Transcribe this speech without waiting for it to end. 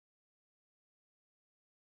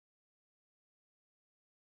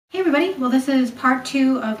Hey everybody, well this is part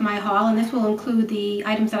 2 of my haul, and this will include the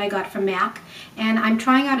items that I got from MAC. And I'm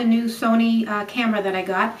trying out a new Sony camera that I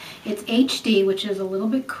got. It's HD, which is a little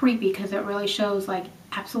bit creepy because it really shows like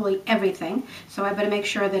absolutely everything. So I better make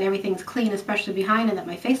sure that everything's clean, especially behind, and that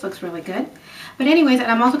my face looks really good. But anyways,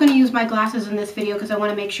 and I'm also going to use my glasses in this video because I want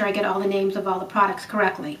to make sure I get all the names of all the products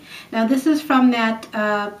correctly. Now this is from that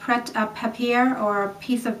Prêt-à-Papier or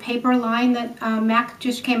piece of paper line that MAC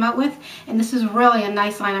just came out with, and this is really a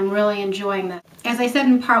nice line. I'm really enjoying this. As I said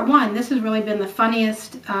in part 1, this has really been the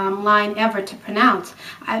funniest line ever to pronounce.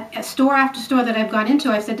 Store after store that I've gone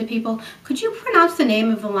into, I've said to people, could you pronounce the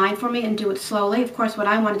name of the line for me and do it slowly? Of course, what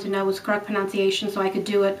I wanted to know was correct pronunciation so I could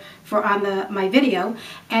do it on my video.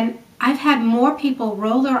 And I've had more people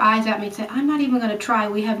roll their eyes at me and say, I'm not even going to try.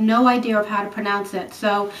 We have no idea of how to pronounce it.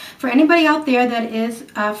 So for anybody out there that is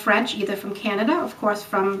French, either from Canada, of course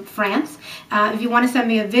from France, if you want to send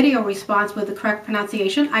me a video response with the correct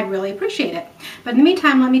pronunciation, I'd really appreciate it. But in the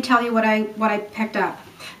meantime, let me tell you what I picked up.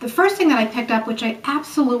 The first thing that I picked up, which I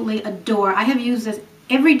absolutely adore, I have used this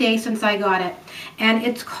every day since I got it, and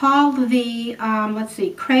it's called the, let's see,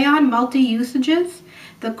 Crayon Multi-Usages,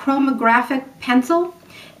 the Chromagraphic pencil.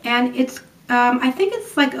 And it's, I think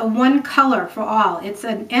it's like a one color for all. It's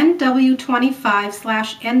an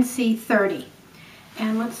NW25/NC30.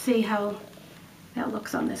 And let's see how that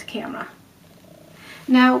looks on this camera.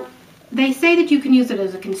 Now, they say that you can use it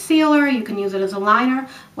as a concealer, you can use it as a liner.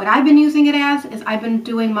 What I've been using it as is I've been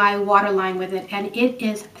doing my waterline with it, and it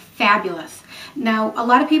is fabulous. Now, a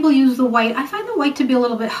lot of people use the white. I find the white to be a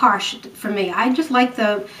little bit harsh for me. I just like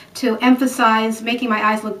to emphasize making my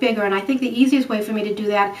eyes look bigger, and I think the easiest way for me to do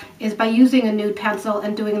that is by using a nude pencil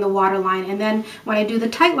and doing the waterline. And then when I do the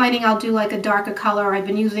tight lining, I'll do like a darker color. I've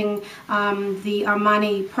been using the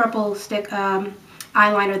Armani purple stick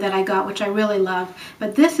eyeliner that I got, which I really love.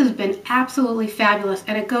 But this has been absolutely fabulous,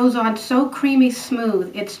 and it goes on so creamy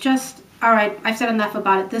smooth. It's just, all right, I've said enough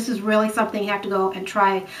about it. This is really something you have to go and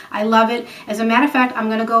try. I love it. As a matter of fact, I'm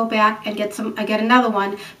going to go back and get another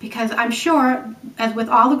one, because I'm sure, as with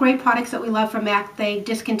all the great products that we love from MAC, they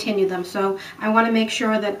discontinue them. So I want to make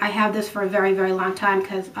sure that I have this for a very, very long time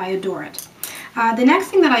because I adore it. The next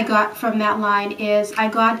thing that I got from that line is I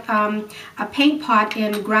got a paint pot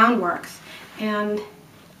in Groundworks. And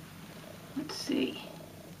let's see.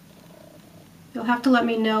 You'll have to let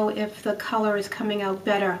me know if the color is coming out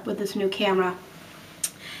better with this new camera.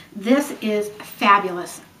 This is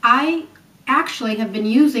fabulous. I actually have been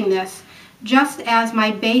using this just as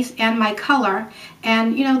my base and my color,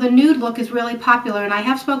 and you know, the nude look is really popular, and I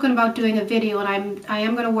have spoken about doing a video, and I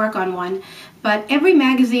am going to work on one. But every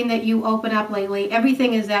magazine that you open up lately,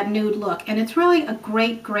 everything is that nude look, and it's really a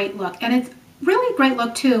great, great look. And it's really a great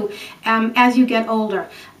look too as you get older.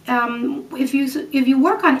 If you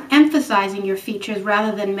work on emphasizing your features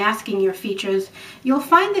rather than masking your features, you'll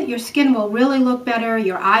find that your skin will really look better,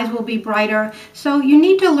 your eyes will be brighter. So you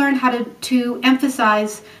need to learn how to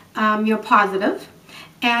emphasize your positive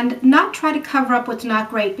and not try to cover up what's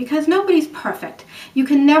not great, because nobody's perfect. You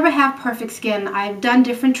can never have perfect skin. I've done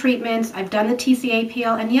different treatments, I've done the TCA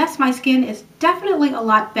peel, and yes, my skin is definitely a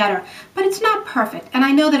lot better, but it's not perfect, and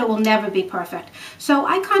I know that it will never be perfect. So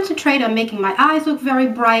I concentrate on making my eyes look very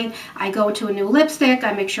bright. I go to a new lipstick,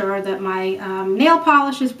 I make sure that my nail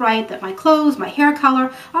polish is bright, that my clothes, my hair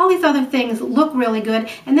color, all these other things look really good,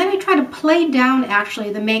 and then I try to play down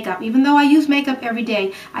actually the makeup. Even though I use makeup every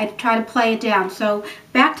day, I try to play it down. So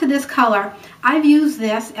back to this color, I've used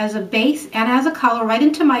this as a base and as a color right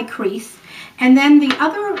into my crease. And then the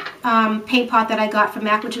other paint pot that I got from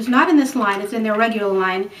MAC, which is not in this line, it's in their regular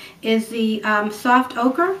line, is the soft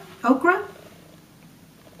ochre.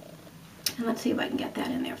 And let's see if I can get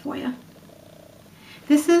that in there for you.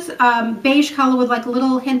 This is beige color with like a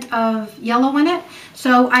little hint of yellow in it.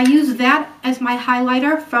 So I use that as my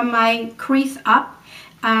highlighter from my crease up.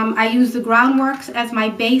 I use the Groundworks as my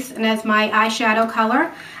base and as my eyeshadow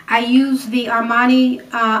color. I use the Armani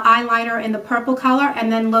eyeliner in the purple color,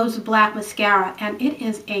 and then Lowe's Black mascara, and it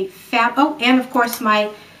is a fab. Oh, and of course my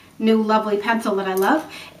new lovely pencil that I love.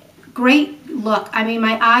 Great look. I mean,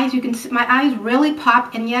 my eyes, you can see my eyes really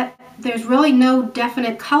pop, and yet there's really no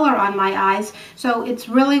definite color on my eyes. So it's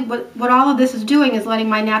really what all of this is doing is letting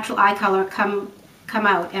my natural eye color come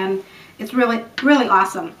out, and it's really, really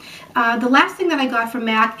awesome. The last thing that I got from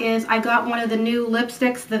MAC is I got one of the new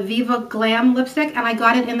lipsticks, the Viva Glam lipstick, and I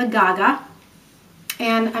got it in the Gaga.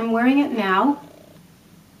 And I'm wearing it now.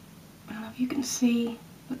 I don't know if you can see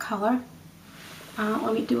the color.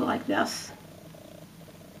 Let me do it like this.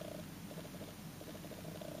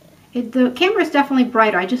 The camera is definitely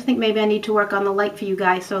brighter. I just think maybe I need to work on the light for you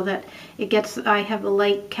guys so that I have the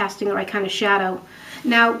light casting the right kind of shadow.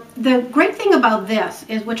 Now, the great thing about this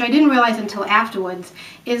is, which I didn't realize until afterwards,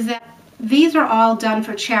 is that these are all done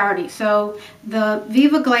for charity. So the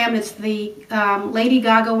Viva Glam is the Lady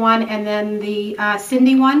Gaga one, and then the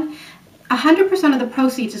Cyndi one. 100% of the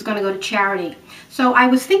proceeds is going to go to charity. So I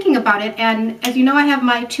was thinking about it, and as you know, I have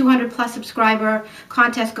my 200 plus subscriber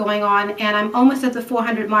contest going on, and I'm almost at the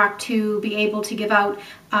 400 mark to be able to give out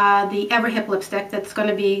the Everhip lipstick. That's going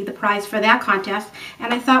to be the prize for that contest.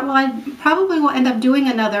 And I thought, well, I probably will end up doing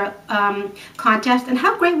another contest, and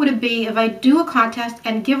how great would it be if I do a contest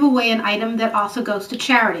and give away an item that also goes to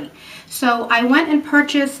charity. So I went and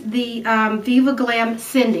purchased the Viva Glam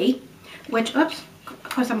Cyndi, which, oops,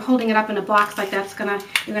 of course I'm holding it up in a box like that's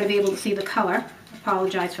you're gonna be able to see the color. I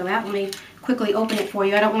apologize for that. Let me quickly open it for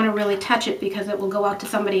you. I don't want to really touch it because it will go out to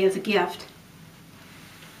somebody as a gift.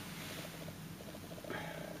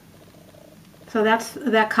 So that's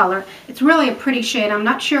that color. It's really a pretty shade. I'm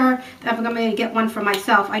not sure if I'm going to get one for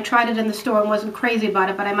myself. I tried it in the store and wasn't crazy about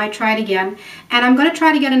it, but I might try it again. And I'm going to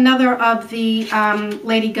try to get another of the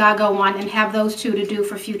Lady Gaga one and have those two to do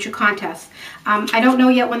for future contests. I don't know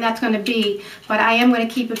yet when that's going to be, but I am going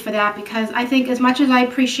to keep it for that because I think as much as I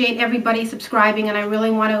appreciate everybody subscribing and I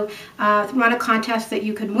really want to run a contest that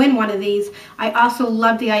you could win one of these, I also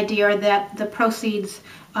love the idea that the proceeds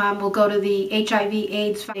will go to the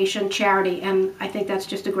HIV/AIDS Foundation charity, and I think that's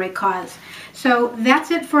just a great cause. So that's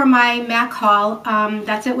it for my Mac haul.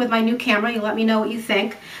 That's it with my new camera. You let me know what you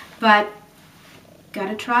think, but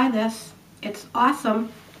gotta try this. It's awesome.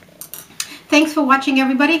 Thanks for watching,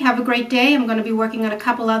 everybody. Have a great day. I'm going to be working on a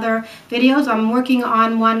couple other videos. I'm working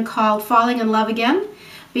on one called Falling in Love Again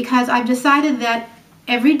because I've decided that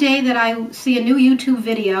every day that I see a new YouTube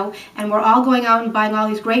video and we're all going out and buying all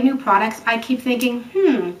these great new products, I keep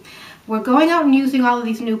thinking, we're going out and using all of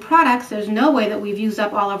these new products. There's no way that we've used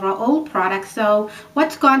up all of our old products. So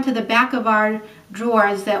what's gone to the back of our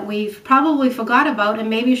drawers that we've probably forgot about, and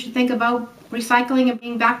maybe you should think about recycling and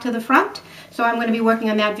being back to the front? So I'm going to be working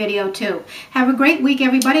on that video too. Have a great week,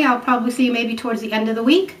 everybody. I'll probably see you maybe towards the end of the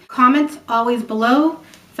week. Comments always below.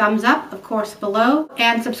 Thumbs up, of course, below,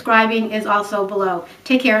 and subscribing is also below.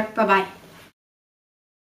 Take care. Bye-bye.